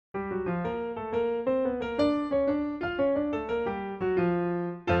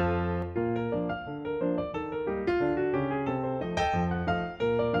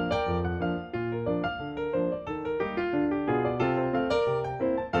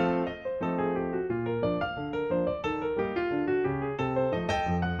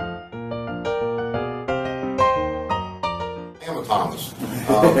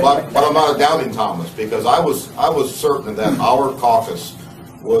but I'm not a doubting Thomas, because I was certain that our caucus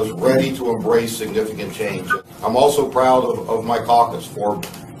was ready to embrace significant change. I'm also proud of my caucus for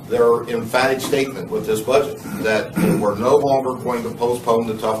their emphatic statement with this budget that we're no longer going to postpone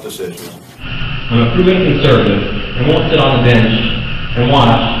the tough decisions. I'm a proven conservative and won't sit on the bench and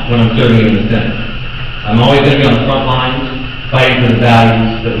watch when I'm serving in the Senate. I'm always going to be on the front lines, fighting for the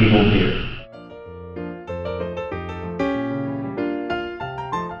values that we hold dear.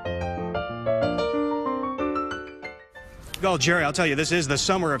 Well, Jerry, I'll tell you, this is the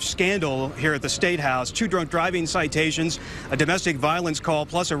summer of scandal here at the Statehouse. 2 drunk driving citations, a domestic violence call,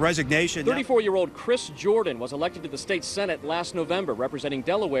 plus a resignation. 34-year-old Kris Jordan was elected to the state Senate last November, representing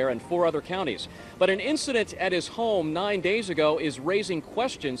Delaware and 4 other counties. But an incident at his home 9 days ago is raising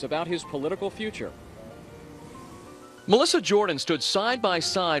questions about his political future. Melissa Jordan stood side by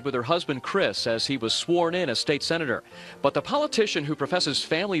side with her husband Kris as he was sworn in as state senator. But the politician who professes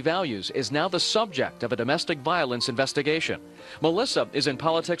family values is now the subject of a domestic violence investigation. Melissa is in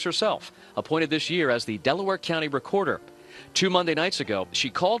politics herself, appointed this year as the Delaware County Recorder. 2 Monday nights ago,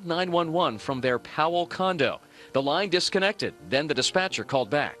 she called 911 from their Powell condo. The line disconnected, then the dispatcher called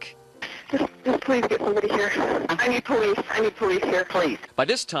back. Just please get somebody here. I need police here, please. By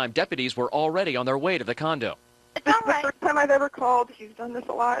this time, deputies were already on their way to the condo. This is the first time I've ever called. He's done this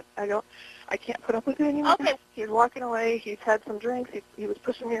a lot. I can't put up with it anymore. Okay. He's walking away. He's had some drinks. He was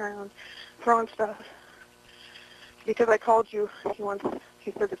pushing me around, throwing stuff. Because I called you,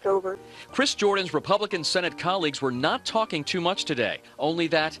 he said it's over. Kris Jordan's Republican Senate colleagues were not talking too much today, only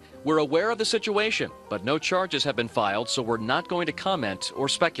that we're aware of the situation, but no charges have been filed, so we're not going to comment or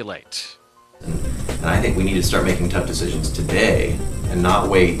speculate. And I think we need to start making tough decisions today and not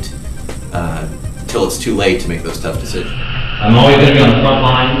wait till it's too late to make those tough decisions. I'm always going to be on the front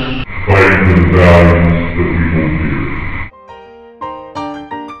lines, fighting for the values